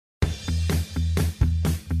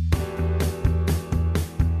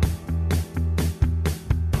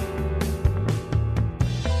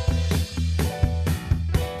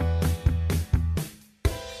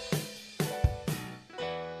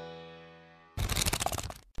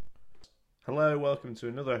Hello, welcome to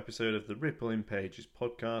another episode of the Ripple in Pages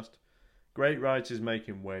podcast. Great writers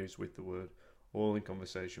making waves with the word, all in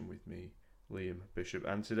conversation with me, Liam Bishop.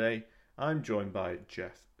 And today I'm joined by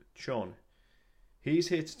Jeff Chon. He's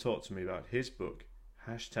here to talk to me about his book,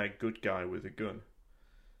 Hashtag Good Guy with a Gun.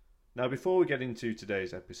 Now, before we get into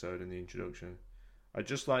today's episode and the introduction, I'd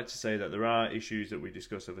just like to say that there are issues that we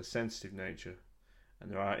discuss of a sensitive nature, and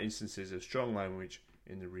there are instances of strong language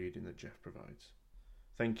in the reading that Jeff provides.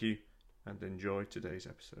 Thank you, and enjoy today's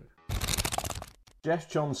episode. Jeff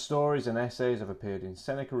Chon's stories and essays have appeared in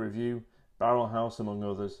Seneca Review, Barrel House among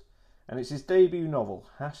others, and it's his debut novel,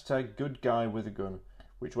 Hashtag Good Guy with a Gun,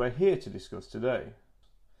 which we're here to discuss today.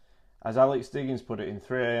 As Alex Diggins put it in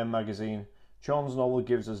 3am magazine, Chon's novel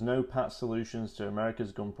gives us no pat solutions to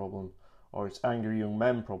America's gun problem, or its angry young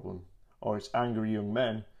men problem, or its angry young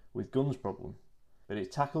men with guns problem, but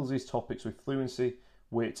it tackles these topics with fluency,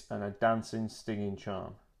 wit, and a dancing, stinging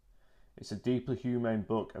charm. It's a deeply humane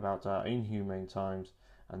book about our inhumane times,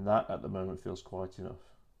 and that at the moment feels quite enough.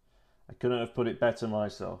 I couldn't have put it better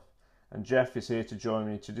myself, and Jeff is here to join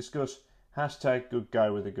me to discuss Hashtag Good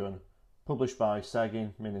Guy with a Gun, published by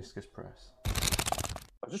Sagging Meniscus Press.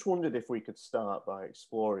 I just wondered if we could start by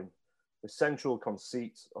exploring the central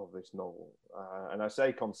conceit of this novel. And I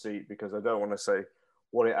say conceit because I don't want to say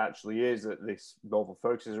what it actually is that this novel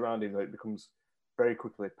focuses around, even though it becomes very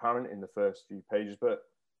quickly apparent in the first few pages. But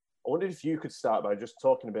I wondered if you could start by just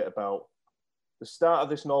talking a bit about the start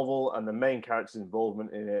of this novel and the main character's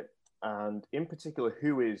involvement in it, and in particular,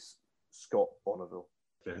 who is Scott Bonneville?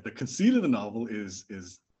 The conceit of the novel is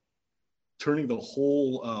turning the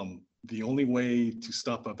whole the only way to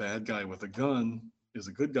stop a bad guy with a gun is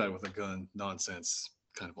a good guy with a gun nonsense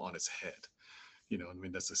kind of on its head. You know, I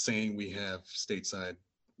mean, that's a saying we have stateside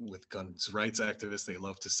with guns rights activists. They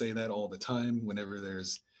love to say that all the time. Whenever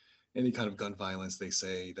there's any kind of gun violence, they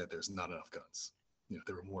say that there's not enough guns. You know, if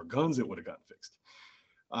there were more guns, it would have gotten fixed.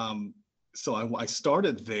 So I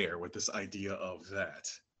started there with this idea of that,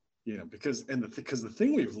 you know, because the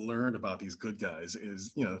thing we've learned about these good guys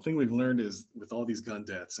is, you know, the thing we've learned is with all these gun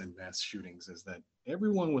deaths and mass shootings is that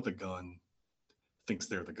everyone with a gun thinks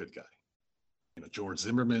they're the good guy. You know, George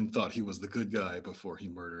Zimmerman thought he was the good guy before he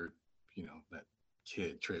murdered, you know, that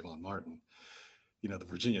kid, Trayvon Martin. You know, the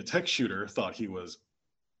Virginia Tech shooter thought he was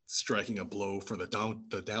striking a blow for the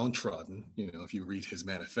downtrodden. You know, if you read his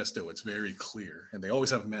manifesto, it's very clear. And they always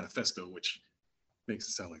have a manifesto, which makes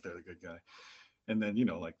it sound like they're the good guy. And then, you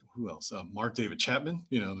know, like who else? Mark David Chapman,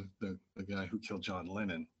 you know, the guy who killed John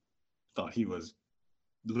Lennon, thought he was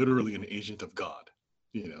literally an agent of God,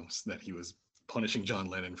 you know, so that he was punishing John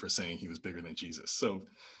Lennon for saying he was bigger than Jesus. So,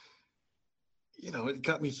 you know, it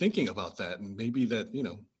got me thinking about that, and maybe that, you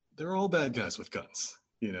know, they're all bad guys with guns,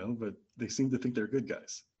 you know, but they seem to think they're good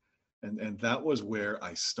guys. And that was where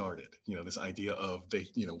I started, you know, this idea of they,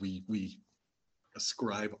 you know, we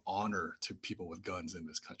ascribe honor to people with guns in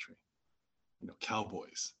this country, you know,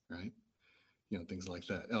 cowboys, right? You know, things like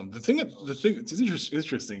that. The thing it's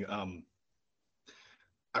interesting.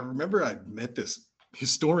 I remember I met this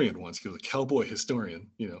historian once. He was a cowboy historian,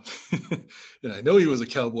 you know, and I know he was a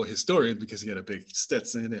cowboy historian because he had a big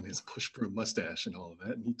Stetson and his push broom mustache and all of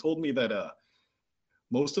that. And he told me that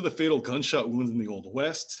most of the fatal gunshot wounds in the Old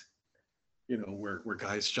West, you know, were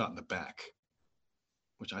guys shot in the back,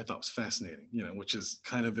 which I thought was fascinating, you know, which is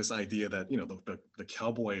kind of this idea that, you know, the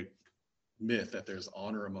cowboy myth that there's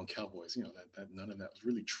honor among cowboys, you know, that none of that was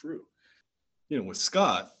really true. You know, with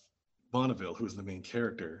Scott Bonneville, who is the main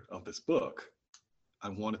character of this book, I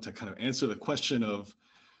wanted to kind of answer the question of,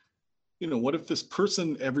 you know, what if this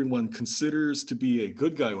person everyone considers to be a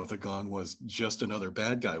good guy with a gun was just another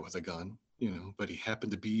bad guy with a gun, you know, but he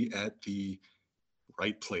happened to be at the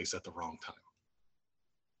right place at the wrong time.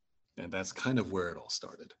 And that's kind of where it all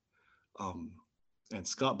started. And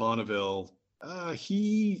Scott Bonneville,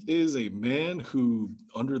 he is a man who,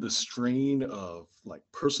 under the strain of like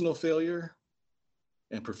personal failure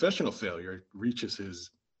and professional failure, reaches his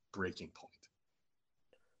breaking point.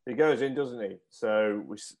 He goes in, doesn't he? So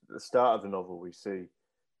at the start of the novel, we see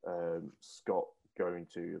Scott going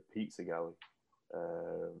to a pizza galley,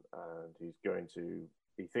 and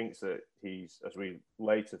he thinks that as we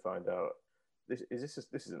later find out, this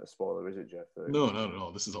isn't a spoiler, is it, Jeff? No, not at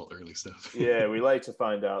all. This is all early stuff. Yeah, we later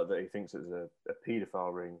find out that he thinks there's a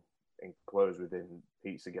paedophile ring enclosed within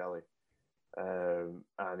Pizza Galley,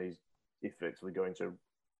 and he's effectively going to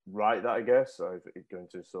write that, I guess. So he's going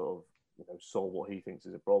to sort of, you know, solve what he thinks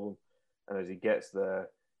is a problem. And as he gets there,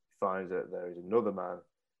 he finds that there is another man,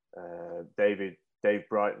 Dave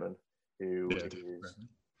Brightman, who is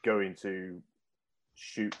going to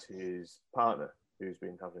shoot his partner, who's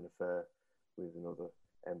been having an affair with another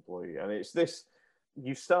employee. And it's this,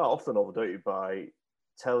 you start off the novel, don't you, by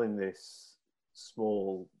telling this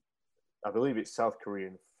small, I believe it's South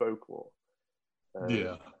Korean folklore.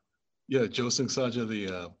 Yeah, Josung Saja,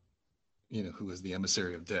 the who is the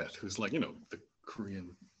emissary of death, who's like, the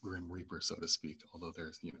Korean Grim Reaper, so to speak, although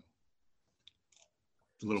there's, a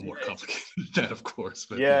little more complicated than that, of course.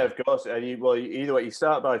 But of course. And either way, you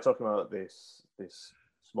start by talking about this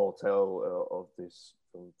small tale of this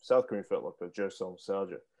from South Korean folklore, Josung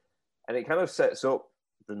Saja, and it kind of sets up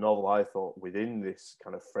the novel, I thought, within this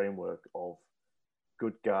kind of framework of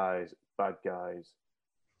good guys, bad guys,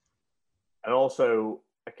 and also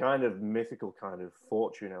a kind of mythical kind of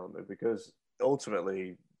fortune element, because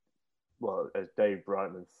ultimately, well, as Dave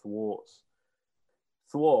Brightman thwarts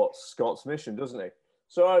Scott's mission, doesn't he?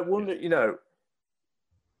 So I wonder,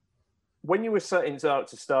 when you were setting out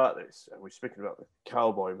to start this, and we're speaking about the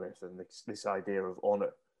cowboy myth and this idea of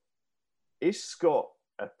honor, is Scott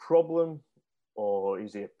a problem, or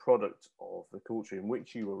is he a product of the culture in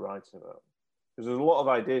which you were writing about? Because there's a lot of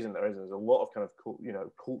ideas in there, isn't there? There's a lot of kind of,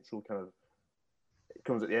 cultural kind of, it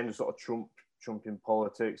comes at the end of sort of Trump in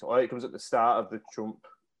politics, or it comes at the start of the Trump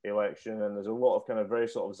election, and there's a lot of kind of very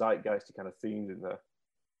sort of zeitgeisty kind of themes in there.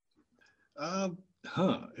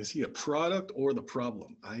 Is he a product or the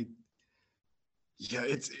problem?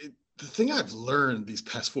 It's the thing I've learned these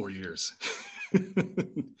past 4 years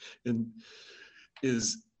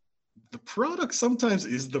is the product sometimes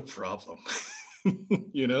is the problem,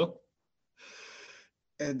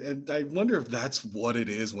 And I wonder if that's what it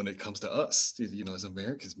is when it comes to us, as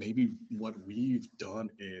Americans. Maybe what we've done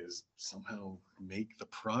is somehow make the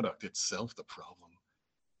product itself the problem.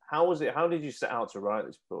 How did you set out to write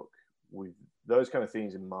this book with those kind of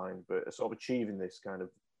things in mind, but sort of achieving this kind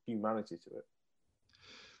of humanity to it?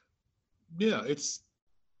 Yeah, it's,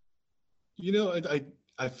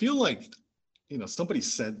 I feel like, somebody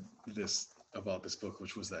said this about this book,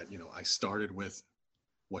 which was that, I started with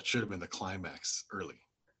what should have been the climax early.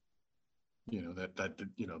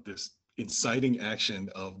 This inciting action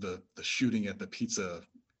of the shooting at the pizza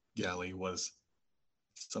galley was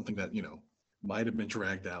something that, might have been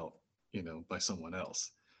dragged out, by someone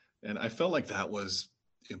else. And I felt like that was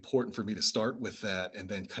important for me to start with that, and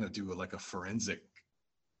then kind of do a forensic,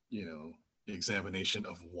 examination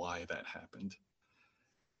of why that happened.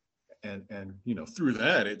 And through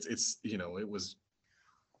that, it was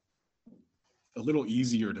a little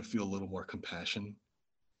easier to feel a little more compassion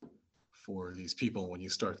for these people when you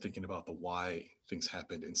start thinking about the why things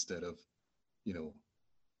happened, instead of,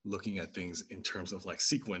 looking at things in terms of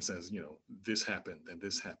sequence as, this happened and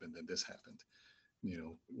this happened and this happened,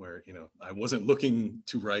 where, I wasn't looking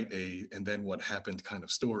to write and then what happened kind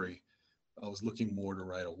of story. I was looking more to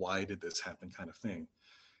write a why did this happen kind of thing.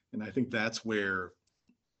 And I think that's where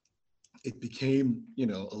it became,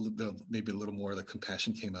 maybe a little more of the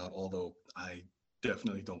compassion came out, although I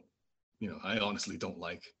definitely don't, I honestly don't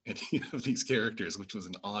like any of these characters, which was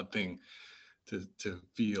an odd thing to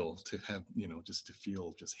feel, to have, just to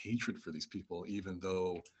feel just hatred for these people, even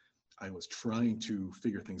though I was trying to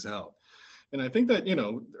figure things out. And I think that,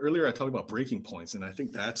 earlier I talked about breaking points, and I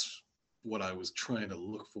think that's what I was trying to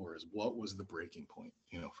look for, is what was the breaking point,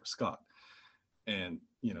 for Scott. And,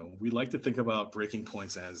 we like to think about breaking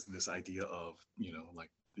points as this idea of,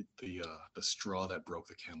 the straw that broke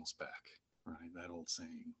the camel's back, right? That old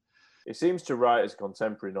saying. It seems to write as a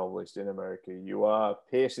contemporary novelist in America, you are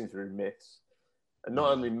piercing through myths, and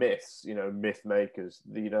not only myths, myth makers.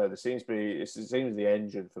 There seems to be, it seems the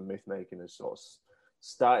engine for myth making has sort of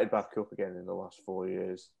started back up again in the last 4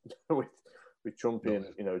 years with Trumpian,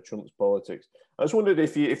 Trump's politics. I just wondered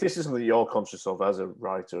if this is something you're conscious of as a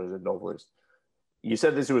writer, as a novelist. You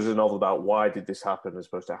said this was a novel about why did this happen as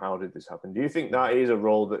opposed to how did this happen. Do you think that is a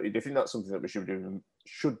role do you think that's something that we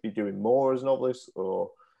should be doing more as novelists,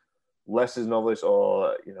 or less as novelists,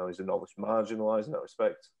 or is a novelist marginalized in that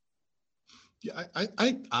respect? Yeah,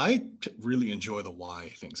 I really enjoy the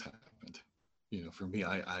why things happened. For me,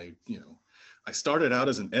 I started out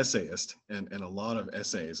as an essayist, and a lot of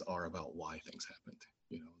essays are about why things happened.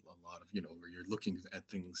 A lot of where you're looking at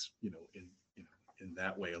things in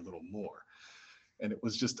that way a little more. And it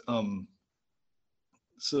was just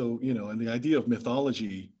so and the idea of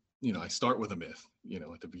mythology, I start with a myth,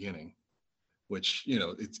 at the beginning, which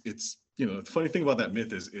it's the funny thing about that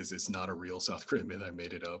myth is it's not a real South Korean myth. I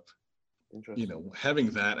made it up.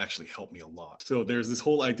 Having that actually helped me a lot. So there's this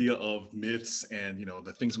whole idea of myths and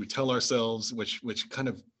the things we tell ourselves, which kind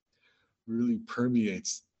of really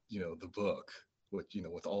permeates the book,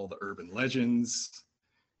 with all the urban legends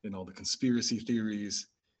and all the conspiracy theories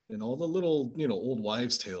and all the little old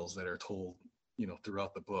wives' tales that are told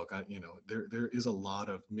throughout the book. There is a lot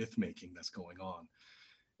of myth making that's going on,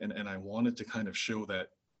 and I wanted to kind of show that,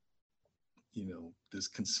 this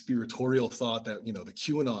conspiratorial thought that, the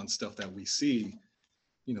QAnon stuff that we see,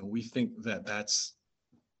 we think that that's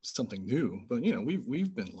something new, but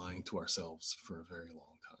we've been lying to ourselves for a very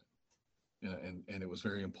long time, and it was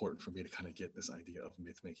very important for me to kind of get this idea of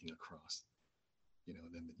myth making across,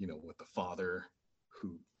 then with the father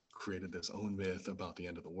who created this own myth about the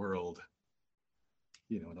end of the world,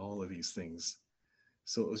 and all of these things.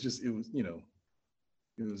 So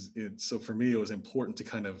so for me, it was important to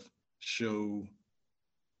kind of show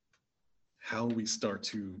how we start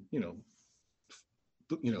to,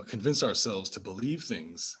 convince ourselves to believe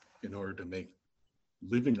things in order to make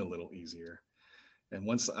living a little easier. And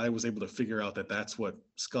once I was able to figure out that that's what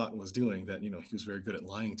Scott was doing, that, he was very good at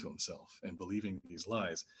lying to himself and believing these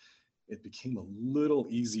lies, it became a little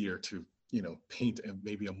easier to, paint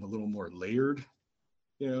maybe a little more layered,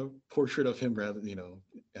 portrait of him rather,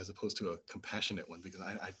 as opposed to a compassionate one, because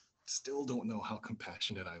I still don't know how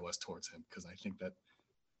compassionate I was towards him, because I think that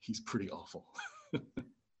he's pretty awful.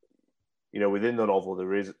 Within the novel,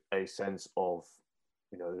 there is a sense of,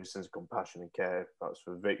 there's a sense of compassion and care, perhaps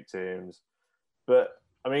for victims. But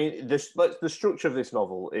I mean, the structure of this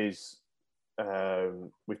novel is,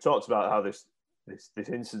 we've talked about how this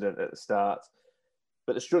incident at the start,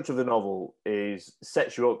 but the structure of the novel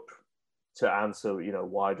sets you up to answer,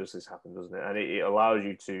 why does this happen, doesn't it? And it allows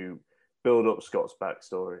you to build up Scott's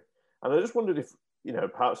backstory. And I just wondered if,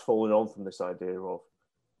 perhaps following on from this idea of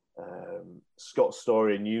Scott's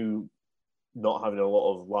story and you not having a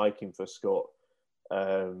lot of liking for Scott,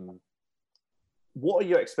 what are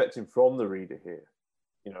you expecting from the reader here?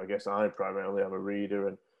 I guess I primarily am a reader,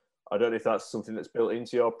 and I don't know if that's something that's built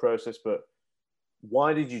into your process, but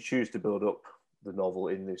why did you choose to build up the novel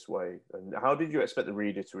in this way? And how did you expect the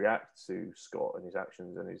reader to react to Scott and his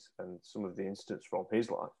actions and some of the incidents from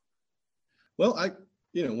his life? Well,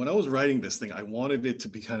 when I was writing this thing, I wanted it to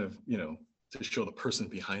be kind of, to show the person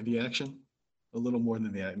behind the action a little more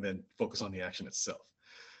than focus on the action itself.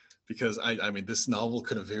 Because I mean, this novel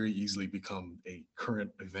could have very easily become a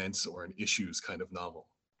current events or an issues kind of novel,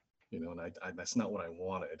 and that's not what I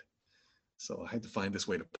wanted. So I had to find this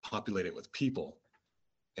way to populate it with people.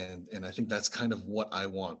 And I think that's kind of what I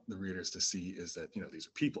want the readers to see, is that, these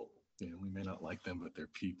are people, we may not like them, but they're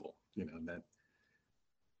people, and that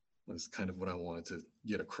was kind of what I wanted to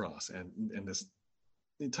get across. And this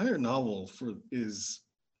entire novel is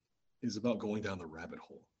about going down the rabbit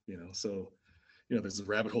hole, so, there's a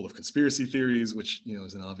rabbit hole of conspiracy theories, which,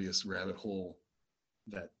 is an obvious rabbit hole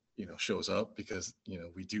that, shows up because,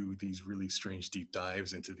 we do these really strange deep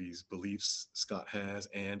dives into these beliefs Scott has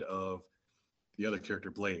and of the other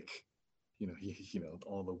character, Blake,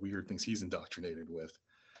 all the weird things he's indoctrinated with.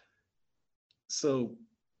 So,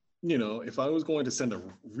 if I was going to send a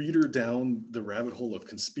reader down the rabbit hole of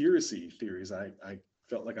conspiracy theories, I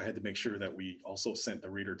felt like I had to make sure that we also sent the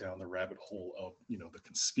reader down the rabbit hole of, the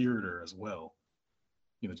conspirator as well,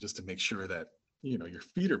 just to make sure that, your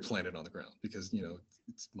feet are planted on the ground, because,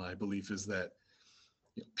 it's my belief is that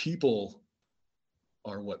people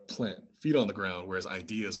are what plant feet on the ground, whereas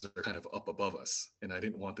ideas are kind of up above us. And I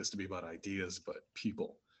didn't want this to be about ideas, but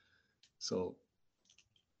people. So,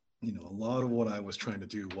 a lot of what I was trying to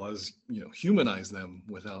do was, humanize them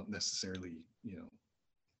without necessarily,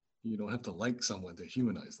 you don't have to like someone to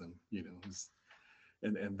humanize them,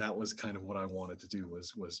 and that was kind of what I wanted to do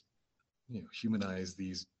was, humanize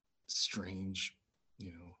these strange,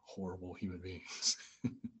 horrible human beings.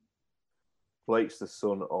 Blake's the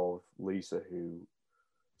son of Lisa, who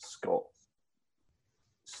Scott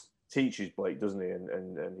teaches Blake, doesn't he?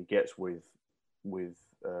 And he gets with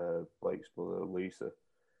Blake's mother, Lisa.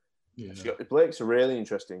 Yeah. Blake's a really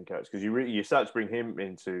interesting character because you start to bring him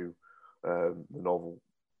into the novel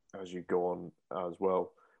as you go on as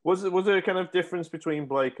well. Was there a kind of difference between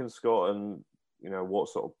Blake and Scott, and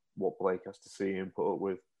what Blake has to see and put up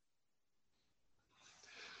with?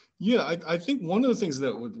 Yeah, I think one of the things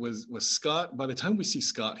that was Scott, by the time we see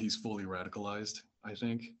Scott, he's fully radicalized, I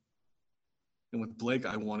think. And with Blake,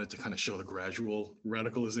 I wanted to kind of show the gradual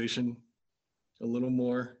radicalization a little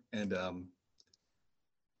more. And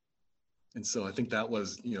so I think that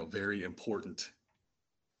was, very important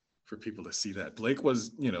for people to see that. Blake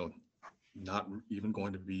was, not even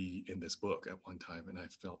going to be in this book at one time. And I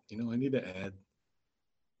felt, I need to add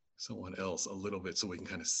someone else a little bit so we can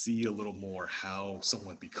kind of see a little more how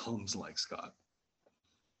someone becomes like Scott.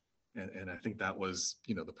 And I think that was,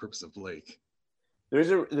 the purpose of Blake.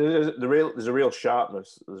 There's a real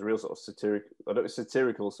sharpness. There's a real sort of satirical, I don't know,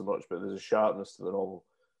 satirical so much, but there's a sharpness to the novel.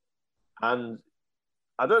 And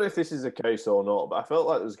I don't know if this is the case or not, but I felt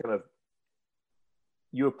like there's kind of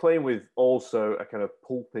you were playing with also a kind of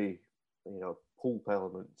pulpy, pulp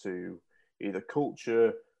element to either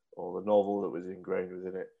culture or the novel that was ingrained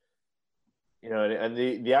within it. And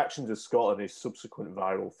the actions of Scott and his subsequent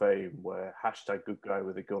viral fame, where hashtag good guy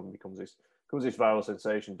with a gun becomes this viral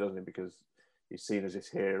sensation, doesn't it? Because he's seen as this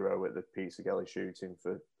hero at the Pizza Galley shooting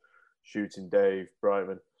for shooting Dave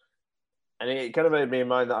Brightman. And it kind of made me in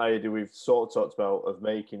mind that idea we've sort of talked about of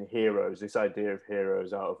making heroes, this idea of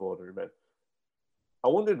heroes out of ordinary men. I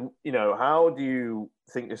wondered, how do you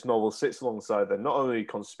think this novel sits alongside them? Not only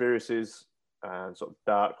conspiracies and sort of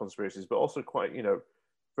dark conspiracies, but also quite,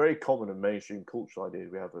 very common and mainstream cultural ideas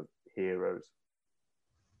we have of heroes.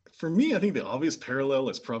 For me, I think the obvious parallel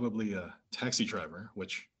is probably a Taxi Driver,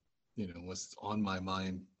 which, was on my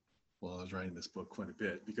mind while I was writing this book quite a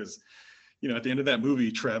bit, because, at the end of that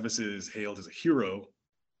movie, Travis is hailed as a hero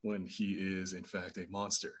when he is in fact a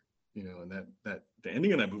monster. And that the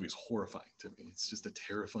ending of that movie is horrifying to me. It's just a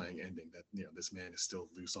terrifying ending that, this man is still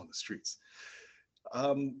loose on the streets.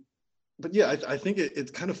 But yeah, I think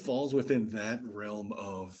it kind of falls within that realm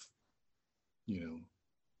of,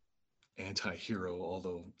 anti-hero,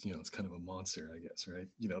 although, it's kind of a monster, I guess, right?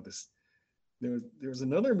 There's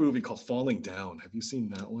another movie called Falling Down. Have you seen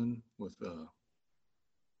that one with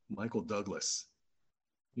Michael Douglas?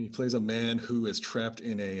 He plays a man who is trapped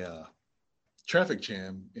in a traffic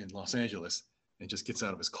jam in Los Angeles and just gets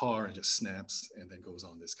out of his car and just snaps and then goes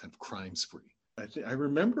on this kind of crime spree. I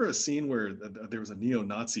remember a scene where there was a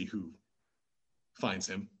neo-Nazi who finds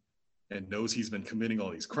him and knows he's been committing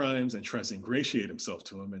all these crimes and tries to ingratiate himself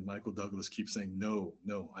to him. And Michael Douglas keeps saying, no,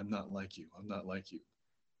 I'm not like you. I'm not like you.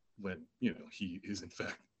 When, he is in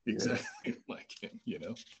fact exactly like him,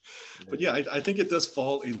 But yeah, I think it does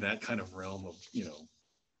fall in that kind of realm of,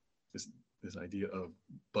 this idea of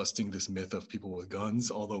busting this myth of people with guns,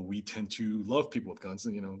 although we tend to love people with guns.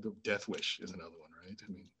 And, the Death Wish is another one, right?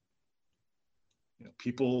 I mean,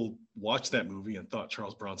 people watched that movie and thought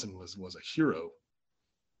Charles Bronson was a hero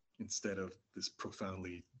instead of this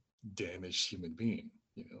profoundly damaged human being,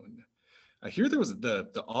 And I hear there was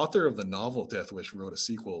the author of the novel Death Wish wrote a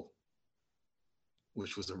sequel,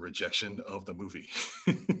 which was a rejection of the movie,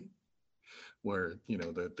 where,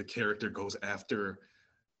 the character goes after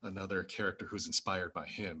another character who's inspired by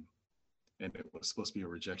him. And it was supposed to be a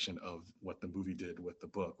rejection of what the movie did with the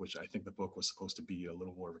book, which I think the book was supposed to be a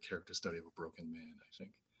little more of a character study of a broken man, I think.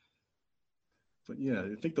 But yeah,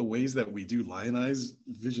 I think the ways that we do lionize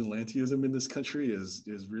vigilantism in this country is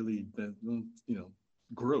really,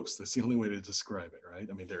 gross. That's the only way to describe it, right?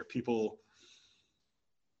 I mean, there are people,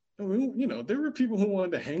 there were people who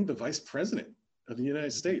wanted to hang the vice president of the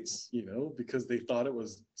United States, because they thought it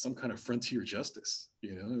was some kind of frontier justice. I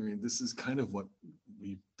mean, this is kind of what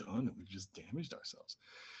we've done, and we've just damaged ourselves.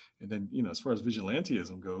 And then, as far as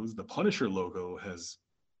vigilantism goes, the Punisher logo has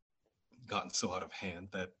gotten so out of hand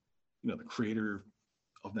that, the creator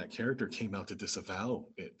of that character came out to disavow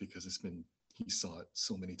it because he saw it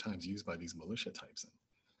so many times used by these militia types and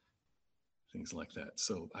things like that.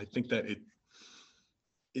 So I think that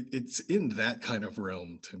it's in that kind of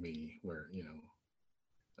realm to me where,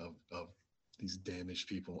 of these damaged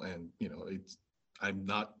people. And, I'm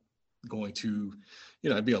not going to,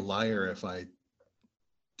 I'd be a liar if I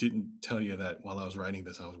didn't tell you that while I was writing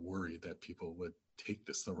this, I was worried that people would take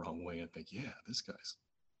this the wrong way and think, yeah, this guy's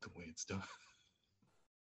the way it's done.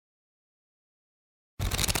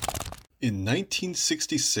 In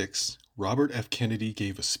 1966, Robert F. Kennedy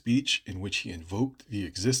gave a speech in which he invoked the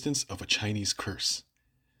existence of a Chinese curse.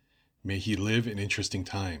 May he live in interesting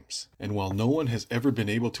times. And while no one has ever been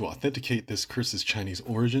able to authenticate this curse's Chinese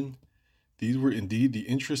origin, these were indeed the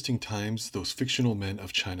interesting times those fictional men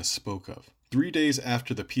of China spoke of. 3 days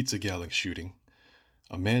after the Pizza Galley shooting,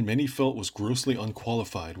 a man many felt was grossly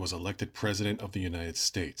unqualified was elected President of the United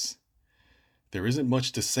States. There isn't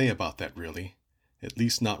much to say about that really, at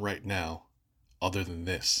least not right now, other than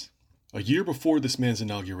this. A year before this man's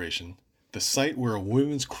inauguration, the site where a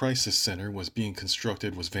women's crisis center was being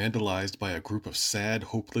constructed was vandalized by a group of sad,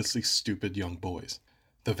 hopelessly stupid young boys.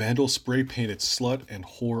 The vandals spray-painted slut and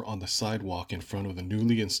whore on the sidewalk in front of the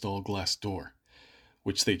newly installed glass door,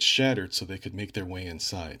 which they'd shattered so they could make their way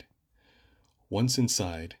inside. Once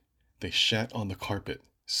inside, they shat on the carpet,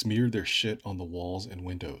 smeared their shit on the walls and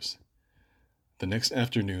windows. The next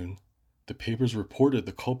afternoon, the papers reported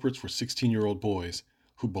the culprits were 16-year-old boys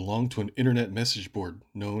who belonged to an internet message board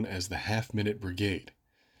known as the Half-Minute Brigade,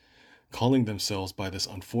 calling themselves by this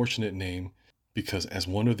unfortunate name because, as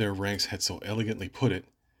one of their ranks had so elegantly put it,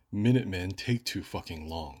 Minutemen take too fucking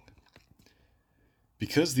long.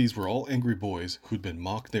 Because these were all angry boys who'd been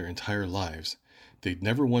mocked their entire lives, They'd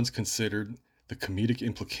never once considered the comedic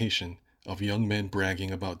implication of young men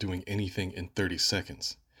bragging about doing anything in 30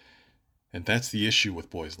 seconds. And that's the issue with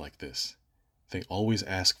boys like this. They always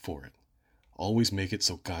ask for it. Always make it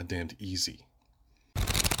so goddamned easy. Do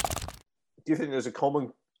you think there's a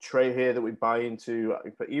common trait here that we buy into,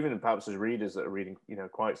 even perhaps as readers that are reading,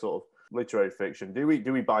 quite sort of literary fiction? Do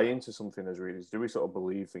we buy into something as readers? Do we sort of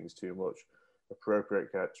believe things too much?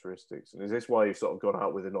 Appropriate characteristics? And is this why you've sort of gone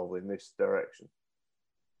out with a novel in this direction?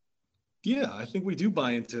 Yeah, I think we do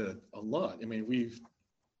buy into a lot. I mean, we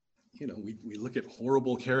look at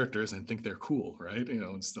horrible characters and think they're cool, right?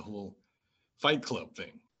 It's the whole Fight Club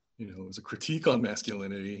thing. It was a critique on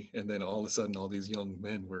masculinity, and then all of a sudden all these young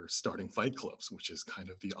men were starting fight clubs, which is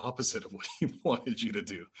kind of the opposite of what he wanted you to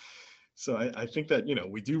do. So I think that,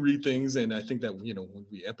 we do read things, and I think that, when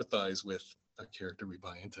we empathize with a character, we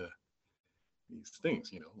buy into these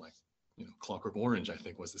things, like, Clockwork Orange, I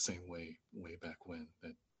think, was the same way back when,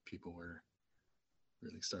 that people were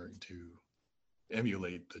really starting to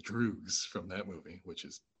emulate the Droogs from that movie, which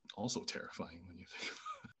is also terrifying when you think about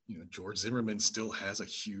it. George Zimmerman still has a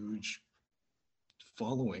huge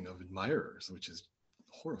following of admirers, which is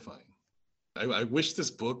horrifying. I wish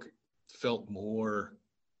this book felt more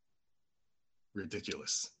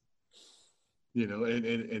ridiculous,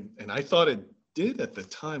 and I thought it did at the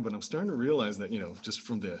time, but I'm starting to realize that, just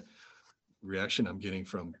from the reaction I'm getting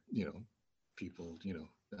from, people,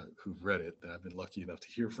 who've read it, that I've been lucky enough to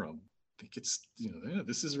hear from, I think it's, yeah,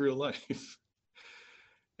 this is real life.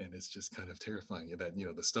 And it's just kind of terrifying that,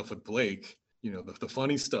 the stuff with Blake, the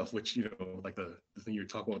funny stuff, which, like the thing you're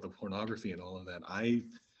talking about, the pornography and all of that.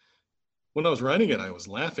 When I was writing it, I was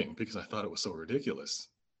laughing because I thought it was so ridiculous.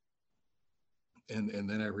 And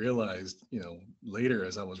then I realized, later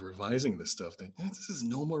as I was revising this stuff, that this is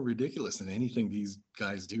no more ridiculous than anything these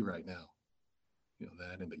guys do right now.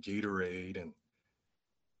 That and the Gatorade and,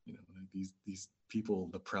 these people,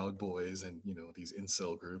 the Proud Boys and, these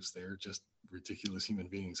incel groups, they're just ridiculous human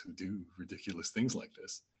beings who do ridiculous things like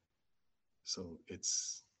this. So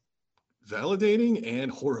it's validating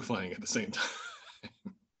and horrifying at the same time.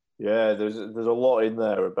 Yeah, there's a lot in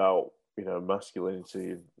there about,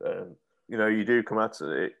 masculinity. You do come at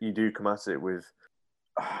it with,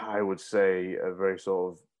 I would say, a very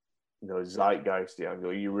sort of, zeitgeisty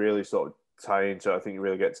angle. You really sort of tie into, I think you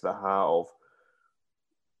really get to the heart of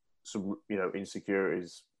some,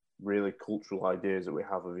 insecurities, really cultural ideas that we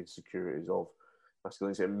have of insecurities of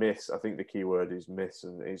masculinity and myths. I think the key word is myths,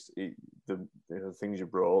 and the things you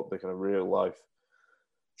brought up, the kind of real life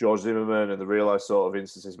George Zimmerman and the real life sort of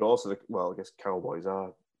instances, but also I guess cowboys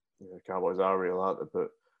are real, aren't they?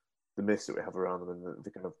 But the myths that we have around them and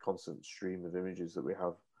the kind of constant stream of images that we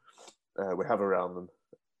have around them.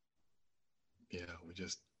 Yeah, we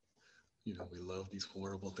just, we love these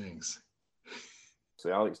horrible things.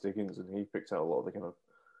 So Alex Dickinson, he picked out a lot of the kind of,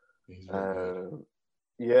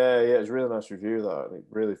 Really it's a really nice review that,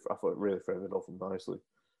 and I thought it really framed it off nicely.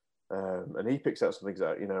 And he picks out some things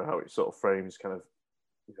that, how it sort of frames kind of,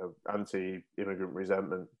 anti-immigrant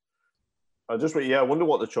resentment. I wonder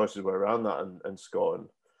what the choices were around that and Scott.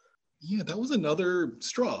 Yeah, that was another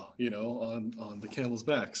straw, on the camel's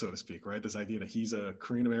back, so to speak, right? This idea that he's a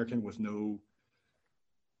Korean American with no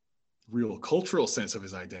real cultural sense of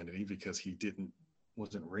his identity because he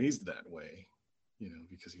wasn't raised that way,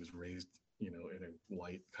 because he was raised, in a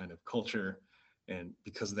white kind of culture. And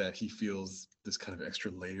because of that, he feels this kind of extra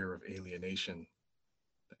layer of alienation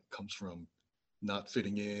that comes from not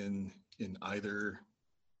fitting in either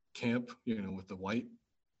camp, with the white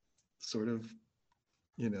sort of,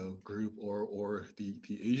 group or the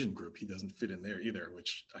Asian group. He doesn't fit in there either,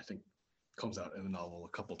 which I think comes out in the novel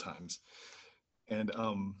a couple times. And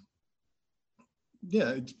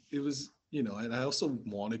it was, and I also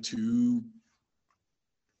wanted to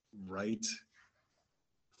write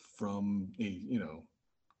from a,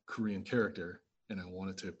 Korean character, and I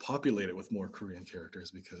wanted to populate it with more Korean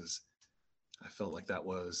characters because I felt like that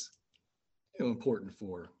was, important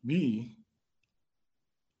for me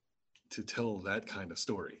to tell that kind of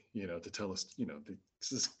story, to tell us,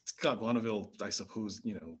 Scott Bonneville, I suppose,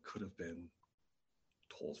 could have been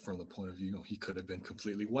told from the point of view, he could have been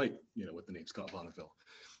completely white, with the name Scott Bonneville.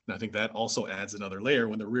 And I think that also adds another layer.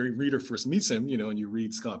 When the reader first meets him, and you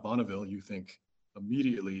read Scott Bonneville, you think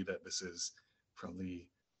immediately that this is probably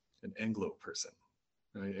an Anglo person,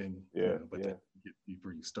 right? And then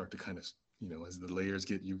deeper, you start to kind of, as the layers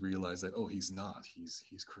get, you realize that, oh, he's not, he's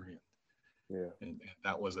Korean. Yeah. And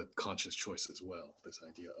that was a conscious choice as well, this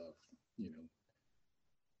idea of,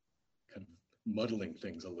 kind of muddling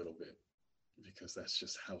things a little bit, because that's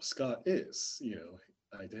just how Scott is,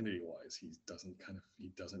 identity wise. He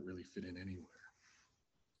doesn't really fit in anywhere.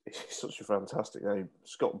 it's such a fantastic name,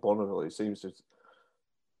 Scott Bonneville. It seems to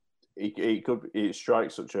it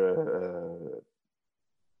strikes such a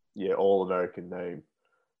all American name.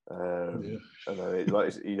 Yeah. And then it's like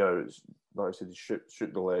I said, he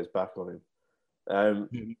stripped the layers back on him.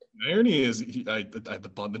 The irony is,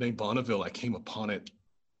 the name Bonneville, I came upon it.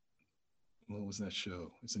 What was that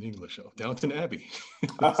show? It's an English show, Downton Abbey.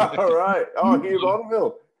 All right. Oh, Hugh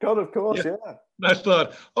Bonneville. God, of course, yeah. I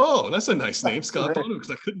thought, oh, that's a nice name, Scott Bonneville, because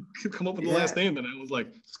I couldn't come up with the last name, and I was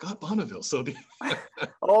like, Scott Bonneville. So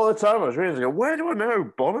all the time I was reading, I go, where do I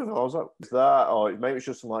know Bonneville? I was like, is that, or maybe it's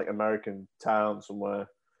just some like American town somewhere,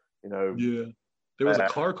 Yeah. There was a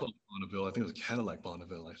car called Bonneville. I think it was a Cadillac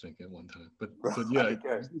Bonneville, I think, at one time. But yeah,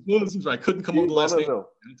 okay. One of those things where I couldn't come up with the last Bonneville.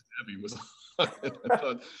 name. Abbey was I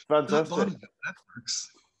thought, fantastic. That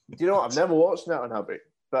works. Do you know what? I've never watched Downton Abbey,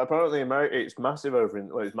 but apparently it's massive over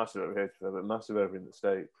it's massive over here, but massive over in the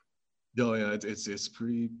States. Oh yeah, it's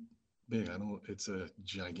pretty big. It's a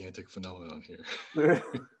gigantic phenomenon here.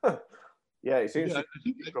 Yeah, it seems. Yeah,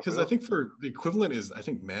 I think for the equivalent is, I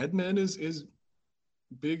think Mad Men is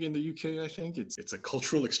big in the UK. I think it's a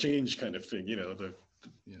cultural exchange kind of thing.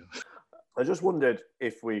 I just wondered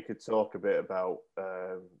if we could talk a bit about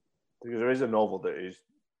because there is a novel that is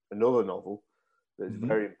another novel that is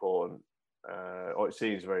very important, or it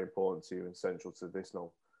seems very important to you and central to this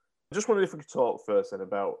novel. I just wondered if we could talk first then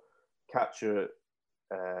about Catcher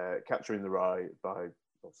in the Rye by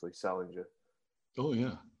obviously Salinger. Oh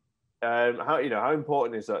yeah. How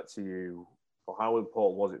important is that to you, or how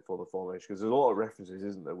important was it for the formation? Because there's a lot of references,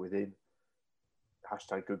 isn't there, within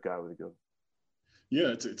 #Good Guy with a Gun. Yeah,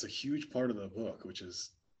 it's a huge part of the book, which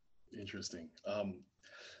is interesting.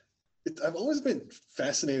 I've always been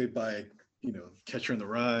fascinated by Catcher in the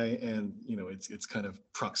Rye, and its kind of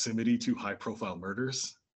proximity to high-profile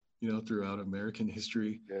murders, throughout American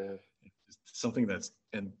history. Yeah, it's something that's,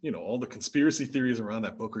 and all the conspiracy theories around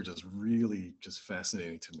that book are just really just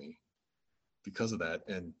fascinating to me because of that,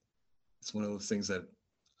 and it's one of those things that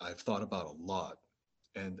I've thought about a lot.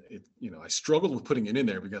 And I struggled with putting it in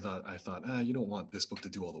there because I thought, you don't want this book to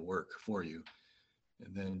do all the work for you.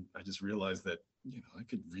 And then I just realized that, I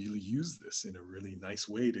could really use this in a really nice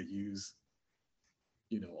way to use,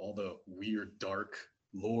 all the weird, dark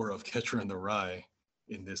lore of Catcher in the Rye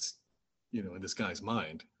in this, in this guy's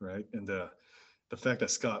mind, right? And the fact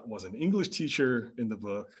that Scott was an English teacher in the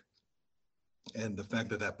book, and the fact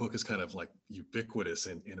that that book is kind of like ubiquitous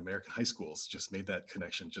in American high schools just made that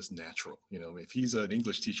connection just natural. If he's an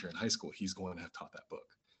English teacher in high school, he's going to have taught that book.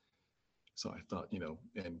 So I thought,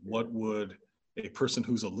 and what would a person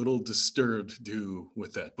who's a little disturbed do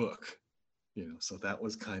with that book? So that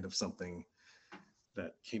was kind of something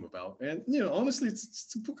that came about. And, honestly,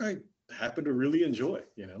 it's a book I happen to really enjoy,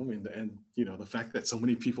 and the fact that so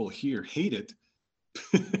many people here hate it,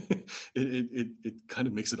 it kind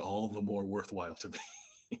of makes it all the more worthwhile to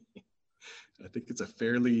me. I think it's a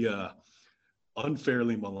fairly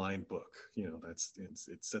unfairly maligned book. It's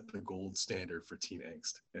set the gold standard for teen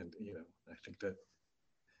angst, and I think that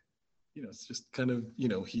it's just kind of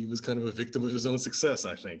he was kind of a victim of his own success.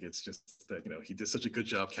 I think it's just that he did such a good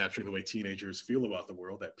job capturing the way teenagers feel about the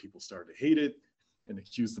world that people started to hate it and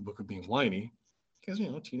accuse the book of being whiny, because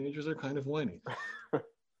teenagers are kind of whiny.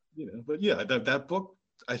 But yeah, that book,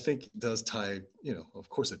 I think, does tie, of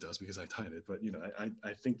course it does because I tied it, but,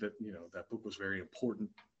 I think that, that book was very important,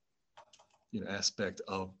 aspect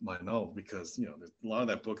of my novel, because, a lot of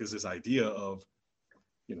that book is this idea of,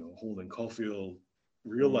 Holden Caulfield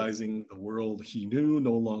realizing the world he knew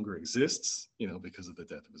no longer exists, because of the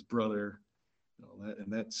death of his brother,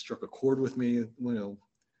 and that struck a chord with me,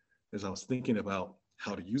 as I was thinking about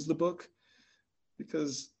how to use the book,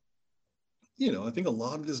 because I think a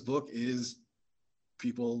lot of this book is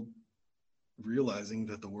people realizing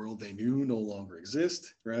that the world they knew no longer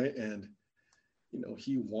exists, right? And,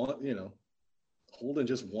 Holden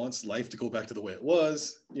just wants life to go back to the way it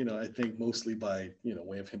was, I think mostly by,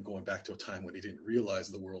 way of him going back to a time when he didn't realize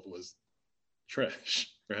the world was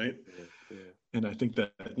trash, right? Yeah. And I think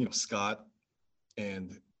that, Scott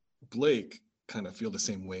and Blake kind of feel the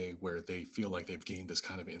same way, where they feel like they've gained this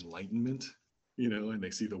kind of enlightenment, and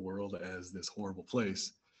they see the world as this horrible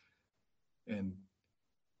place. And,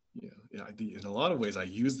 in a lot of ways, I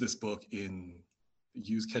use this book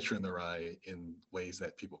use Catcher in the Rye in ways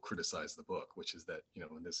that people criticize the book, which is that,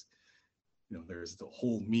 in this, there's the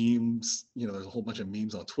whole memes, there's a whole bunch of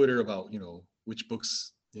memes on Twitter about, which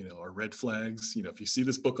books, are red flags. If you see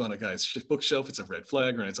this book on a guy's bookshelf, it's a red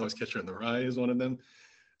flag, right? It's always Catcher in the Rye is one of them.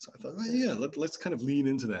 So I thought, well, yeah, let's kind of lean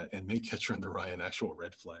into that and make Catcher in the Rye an actual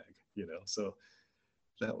red flag, So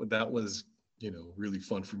that was, really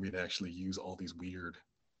fun for me to actually use all these weird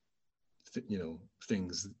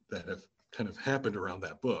things that have kind of happened around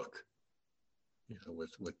that book,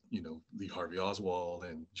 with Lee Harvey Oswald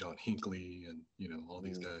and John Hinckley and all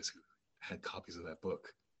these guys who had copies of that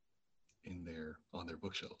book on their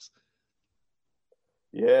bookshelves.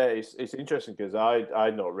 Yeah, it's interesting because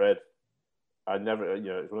I'd not read. I never,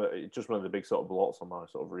 it's just one of the big sort of blots on my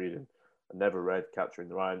sort of reading. I never read Catcher in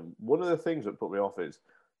the Rye. And one of the things that put me off is,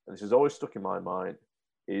 and this has always stuck in my mind,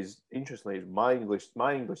 is interestingly, is my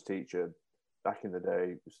English teacher back in the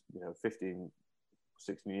day, 15,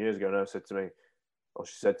 16 years ago now, said to me, or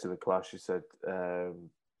she said to the class, she said, there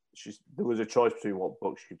was a choice between what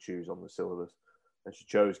book she could choose on the syllabus, and she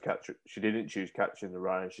chose Catcher. She didn't choose Catcher in the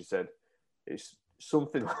Rye, and she said it's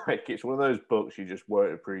something like it's one of those books you just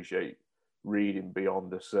won't appreciate reading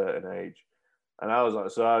beyond a certain age. And I was like,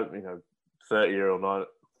 so I, 30-year-old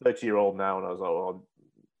now, and I was like, well,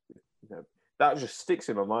 that just sticks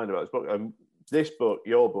in my mind about this book. And this book,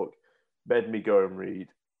 your book, made me go and read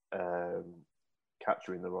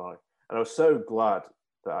Catcher in the Rye. And I was so glad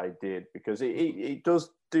that I did, because it does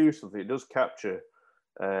do something. It does capture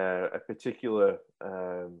a particular,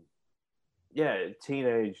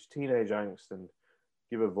 teenage angst and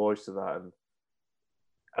give a voice to that. And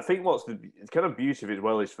I think what's the kind of beauty of it as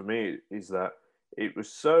well is, for me, is that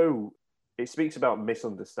it speaks about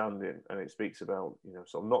misunderstanding, and it speaks about,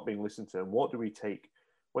 sort of not being listened to. And what do we take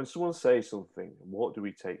when someone says something? What do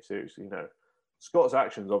we take seriously? Scott's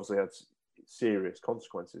actions obviously had serious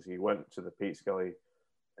consequences. He went to the pizza galley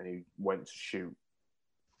and he went to shoot,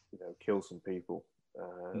 kill some people,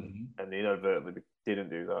 and inadvertently didn't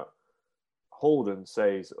do that. Holden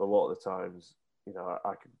says a lot of the times,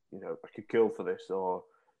 I could kill for this, or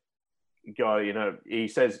guy, he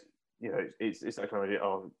says, it's that kind of idea.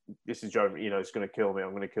 Oh, this is Jeremy. It's going to kill me.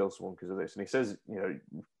 I'm going to kill someone because of this. And he says,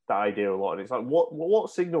 that idea a lot. And it's like, what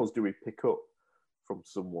signals do we pick up from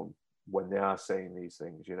someone when they are saying these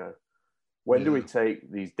things? When do we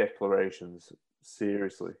take these declarations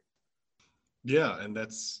seriously? Yeah, and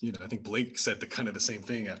that's I think Blake said the same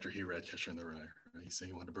thing after he read Catcher in the Rye. Right? He said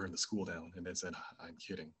he wanted to burn the school down, and then said, "I'm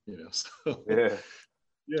kidding," So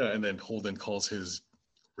yeah, and then Holden calls his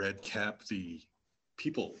red cap the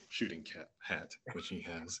people shooting hat, which he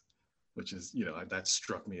has, which is that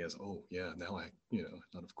struck me as, oh yeah, now I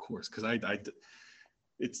not of course, because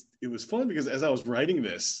it was fun because as I was writing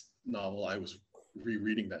this novel, I was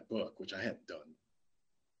rereading that book, which I hadn't done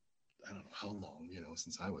I don't know how long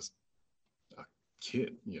since I was a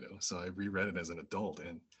kid, so I reread it as an adult,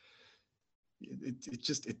 and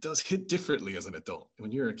it does hit differently as an adult.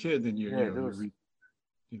 When you're a kid, then you're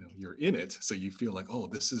in it, so you feel like, oh,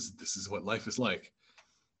 this is what life is like.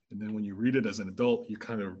 And then when you read it as an adult, you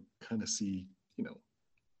kind of see,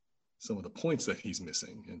 some of the points that he's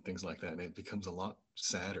missing and things like that. And it becomes a lot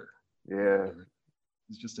sadder. Yeah.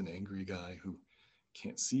 He's just an angry guy who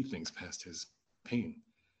can't see things past his pain.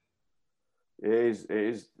 It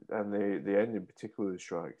is. And the ending particularly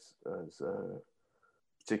strikes as,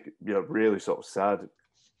 really sort of sad.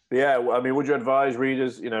 But yeah, I mean, would you advise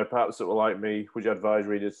readers, perhaps that were like me, would you advise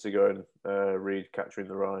readers to go and read Catcher in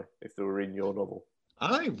the Rye if they were reading your novel?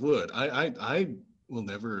 I would. I will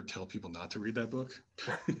never tell people not to read that book.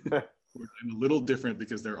 I'm a little different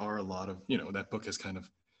because there are a lot of, that book is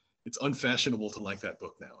it's unfashionable to like that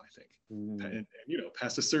book now, I think. And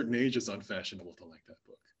past a certain age, it's unfashionable to like that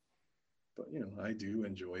book. But, I do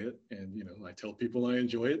enjoy it. And, I tell people I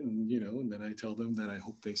enjoy it, and, and then I tell them that I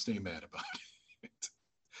hope they stay mad about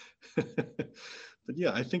it. But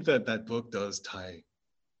yeah, I think that book does tie,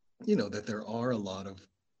 that there are a lot of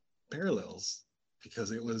parallels,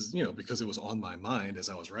 because it was on my mind as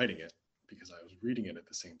I was writing it, because I was reading it at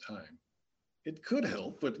the same time. It could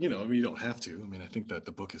help, but you don't have to. I mean, I think that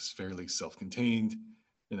the book is fairly self-contained,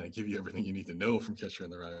 and I give you everything you need to know from Catcher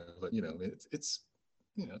in the Rye. But it's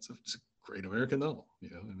a great American novel.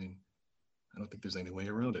 I mean, I don't think there's any way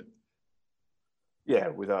around it. Yeah,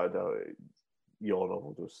 without a doubt, your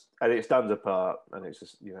novel does, and it stands apart. And it's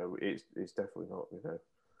just it's definitely not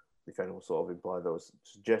if anyone sort of implied that was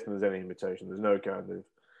suggesting there's any imitation, there's no kind of.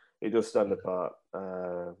 It does stand apart,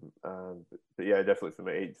 but yeah, definitely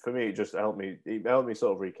for me, it just helped me. It helped me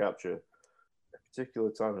sort of recapture a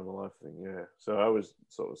particular time in my life. I think, yeah. So I was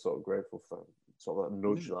sort of grateful for sort of that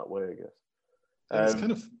nudge that way, I guess. And it's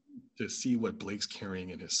kind of to see what Blake's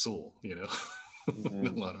carrying in his soul, in a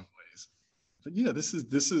lot of ways. But yeah, this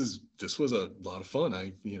was a lot of fun.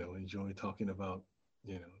 I enjoy talking about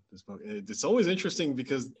this book. It's always interesting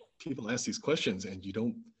because people ask these questions and you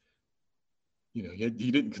don't. You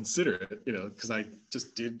didn't consider it, because I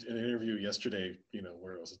just did an interview yesterday,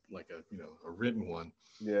 where it was like a written one.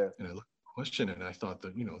 Yeah. And I looked at question, and I thought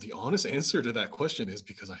that, the honest answer to that question is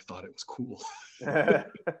because I thought it was cool.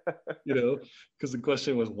 Because the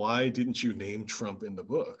question was, why didn't you name Trump in the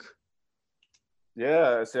book?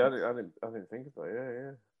 Yeah, see, I didn't think of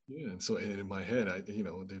that. Yeah, and so in my head,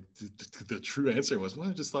 the true answer was, well,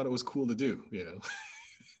 I just thought it was cool to do,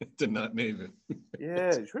 did not name him.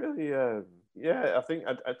 Yeah, it's really, I think,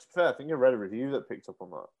 to be fair, I think I read a review that picked up on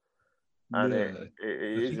that. And it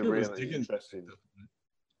is a really interesting,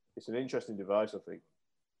 it's an interesting device, I think.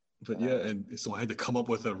 But yeah, and so I had to come up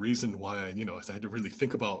with a reason why I had to really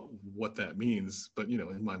think about what that means. But,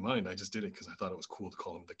 in my mind, I just did it because I thought it was cool to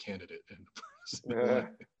call him the candidate and the president.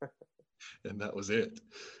 And that was it.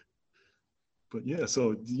 But yeah,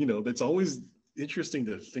 so, it's always interesting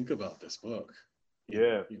to think about this book.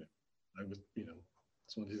 Yeah. I would,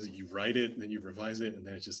 it's one of these, you write it and then you revise it and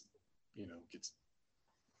then it just, gets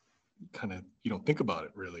kind of, you don't think about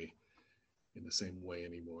it really in the same way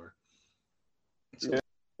anymore. So, yeah.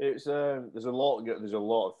 It's there's a lot of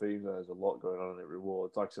themes there. There's a lot going on in it.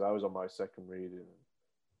 Rewards, like I said, I was on my second reading.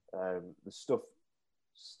 The stuff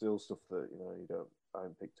that I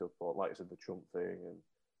haven't picked up, or like I said, the Trump thing, and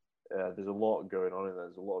there's a lot going on in there.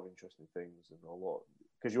 There's a lot of interesting things, and a lot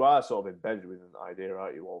because you are sort of embedded with an idea,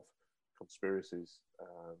 aren't you, of conspiracies,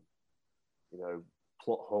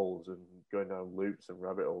 plot holes and going down loops and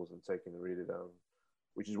rabbit holes and taking the reader down.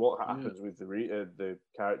 Which is what happens with the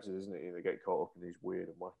characters, isn't it? They get caught up in these weird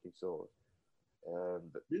and wacky sort of,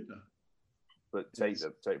 but take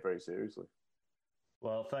very seriously.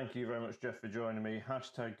 Well, thank you very much, Jeff, for joining me.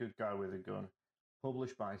 Hashtag Good Guy with a Gun,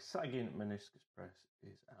 published by Sagging Meniscus Press,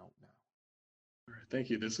 is out now. All right, thank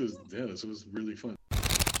you. This was really fun.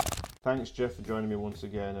 Thanks, Jeff, for joining me once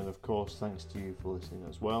again, and of course, thanks to you for listening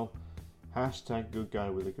as well. Hashtag Good Guy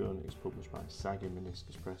with a Gun is published by Sagging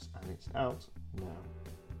Meniscus Press, and it's out now.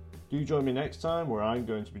 Do join me next time, where I'm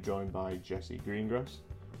going to be joined by Jessie Greengrass.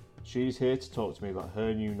 She's here to talk to me about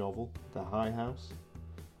her new novel, The High House.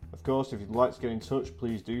 Of course, if you'd like to get in touch,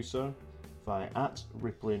 please do so via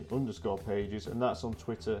 @rippling_pages, and that's on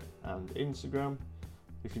Twitter and Instagram.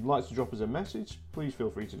 If you'd like to drop us a message, please feel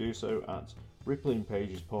free to do so at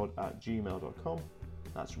ripplingpagespod@gmail.com.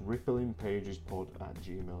 That's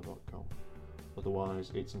ripplingpagespod@gmail.com.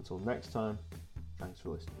 Otherwise, it's until next time. Thanks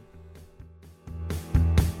for listening.